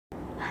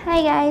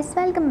Hi guys,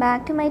 welcome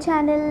back to my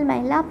channel,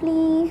 my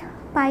lovely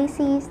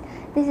Pisces.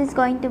 This is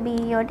going to be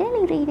your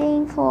daily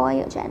reading for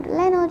your general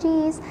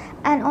energies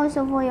and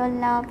also for your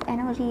love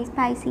energies,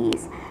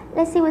 Pisces.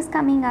 Let's see what's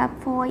coming up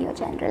for your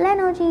general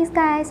energies,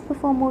 guys,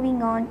 before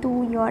moving on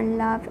to your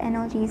love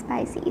energies,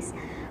 Pisces.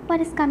 What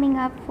is coming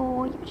up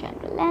for your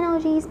general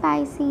energies,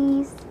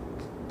 Pisces?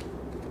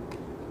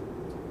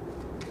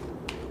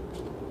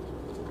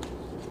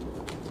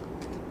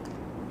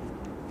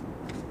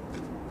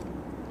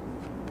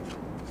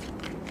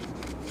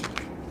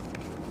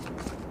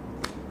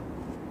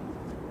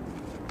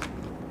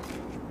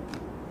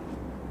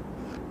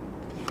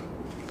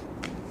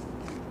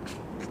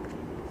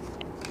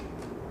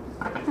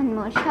 One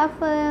more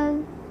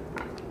shuffle.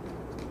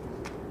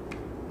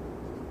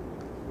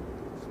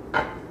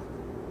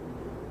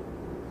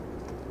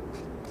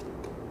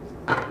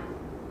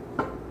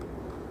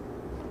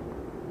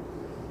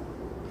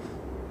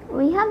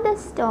 We have the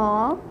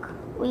Stork,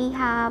 we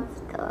have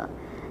the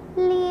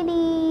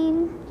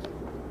Lady,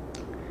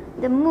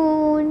 the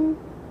Moon,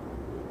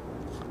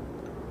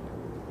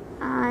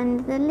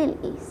 and the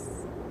Lilies.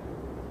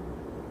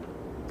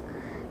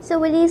 So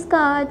with these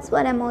cards,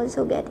 what I'm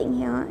also getting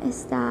here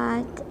is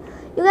that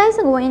you guys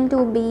are going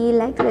to be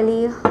like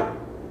really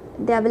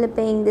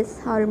developing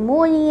this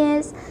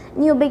harmonious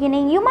new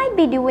beginning. You might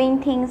be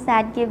doing things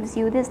that gives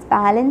you this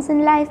balance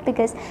in life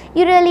because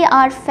you really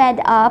are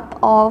fed up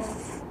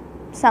of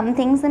some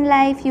things in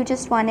life. You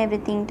just want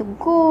everything to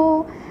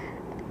go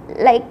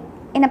like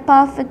in a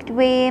perfect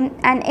way,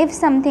 and if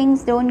some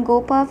things don't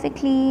go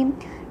perfectly,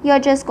 you're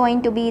just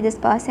going to be this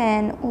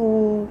person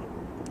who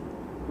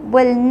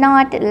will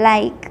not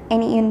like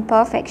any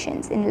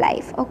imperfections in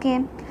life.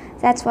 Okay,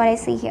 that's what I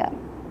see here.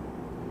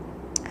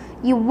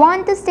 You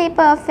want to stay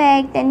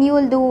perfect, and you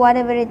will do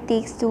whatever it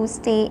takes to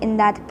stay in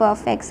that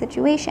perfect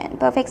situation in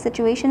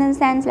the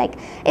sense, like,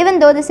 even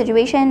though the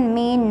situation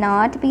may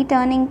not be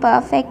turning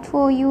perfect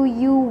for you,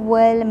 you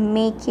will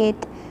make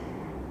it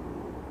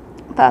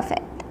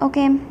perfect.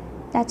 Okay,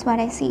 that's what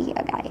I see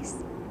here, guys.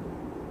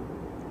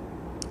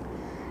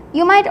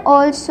 You might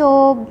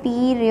also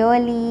be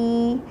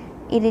really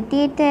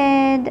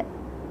irritated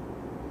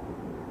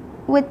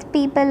with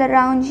people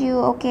around you.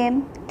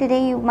 Okay,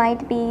 today you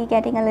might be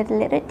getting a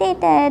little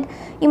irritated.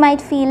 You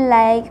might feel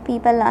like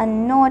people are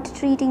not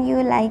treating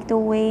you like the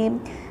way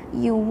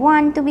you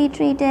want to be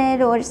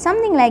treated or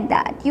something like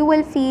that. You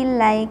will feel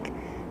like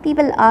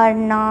people are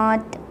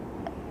not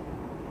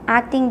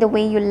acting the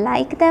way you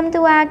like them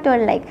to act, or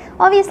like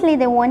obviously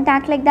they won't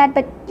act like that,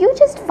 but you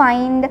just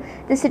find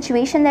the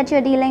situation that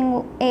you're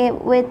dealing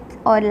with,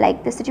 or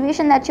like the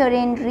situation that you're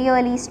in,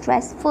 really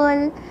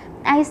stressful.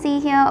 I see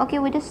here. Okay,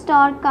 with the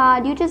Star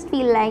card, you just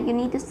feel like you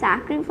need to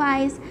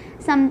sacrifice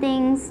some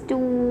things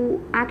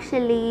to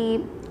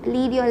actually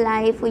lead your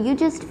life, or you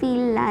just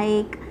feel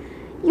like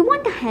you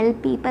want to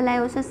help people. I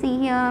also see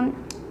here.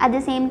 At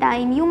the same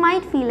time, you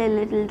might feel a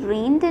little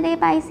drained today,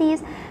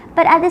 Pisces,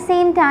 but at the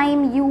same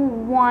time you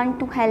want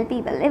to help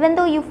people. Even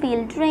though you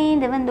feel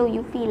drained, even though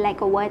you feel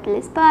like a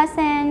worthless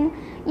person,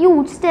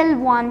 you still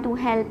want to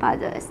help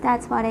others.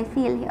 That's what I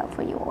feel here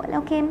for you all.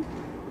 Okay,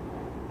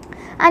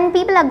 and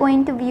people are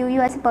going to view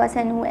you as a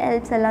person who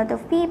helps a lot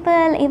of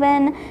people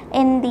even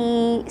in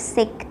the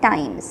sick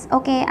times.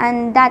 Okay,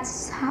 and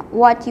that's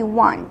what you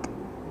want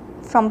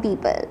from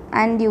people,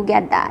 and you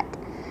get that.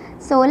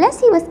 So let's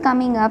see what's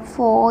coming up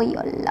for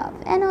your love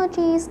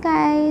energies,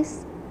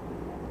 guys.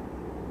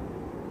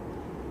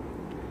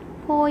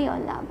 For your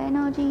love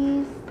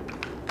energies.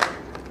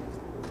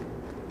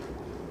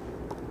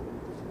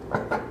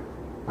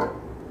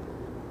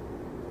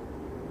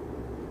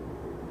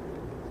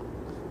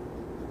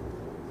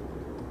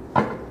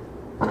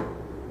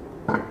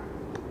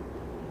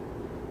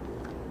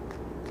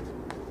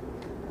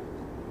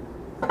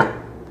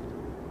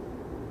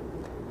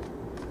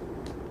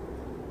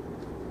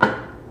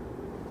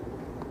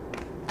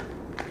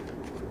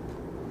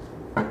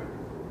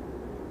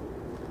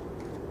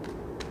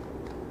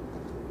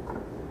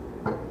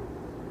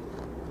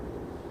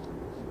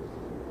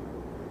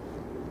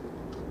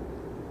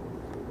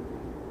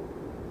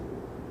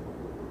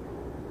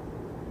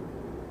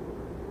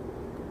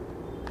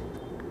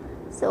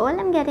 So all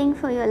I'm getting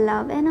for your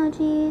love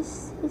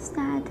energies is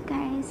that,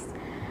 guys,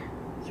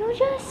 you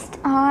just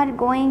are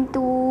going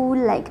to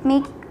like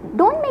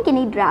don't make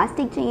any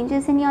drastic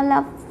changes in your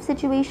love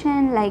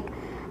situation. Like,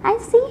 I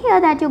see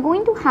here that you're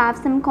going to have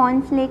some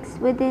conflicts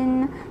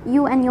within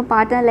you and your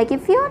partner. Like,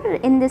 if you're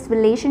in this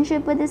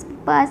relationship with this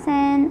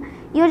person,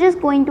 you're just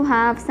going to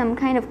have some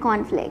kind of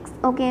conflicts.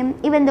 Okay,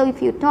 even though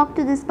if you talk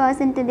to this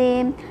person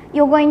today,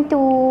 you're going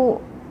to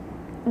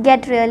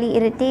get really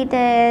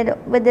irritated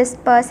with this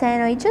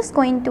person, or you're just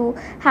going to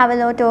have a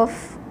lot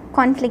of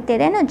conflicted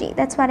energy.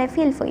 That's what I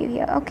feel for you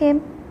here. Okay,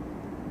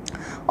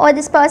 or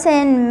this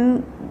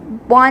person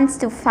wants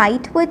to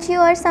fight with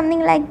you or something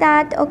like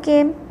that.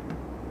 Okay,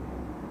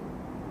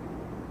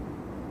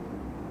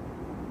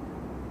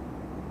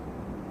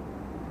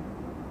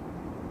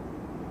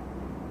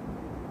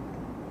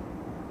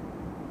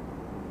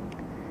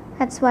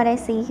 that's what I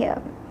see here.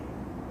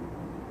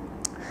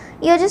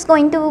 You're just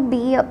going to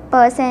be a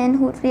person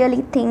who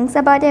really thinks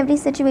about every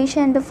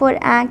situation before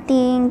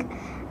acting,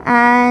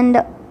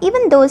 and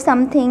even though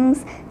some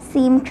things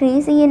seem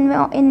crazy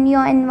in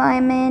your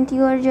environment,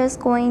 you're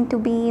just going to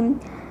be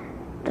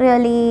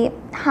really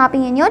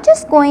happy, and you're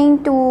just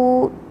going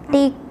to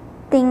take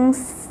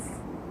things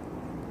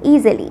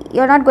easily.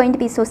 You're not going to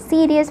be so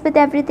serious with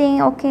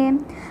everything, okay?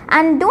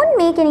 And don't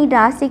make any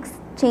drastic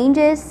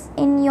changes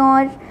in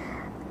your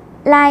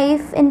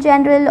life in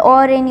general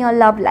or in your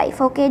love life,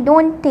 okay?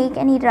 Don't take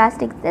any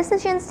drastic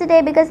decisions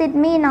today because it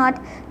may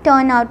not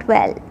turn out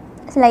well.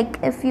 It's like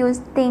if you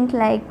think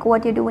like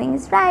what you're doing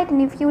is right,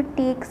 and if you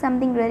take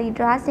something really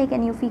drastic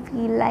and you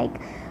feel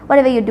like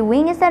whatever you're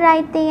doing is the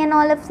right thing and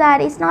all of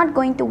that, it's not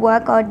going to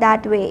work out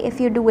that way if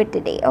you do it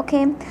today,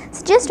 okay?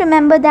 So just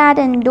remember that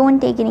and don't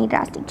take any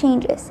drastic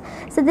changes.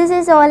 So this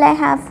is all I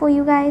have for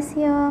you guys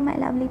here, my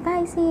lovely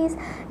Pisces.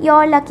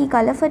 Your lucky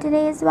color for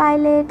today is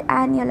violet,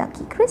 and your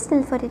lucky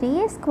crystal for today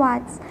is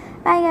quartz.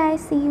 Bye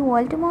guys, see you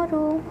all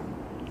tomorrow.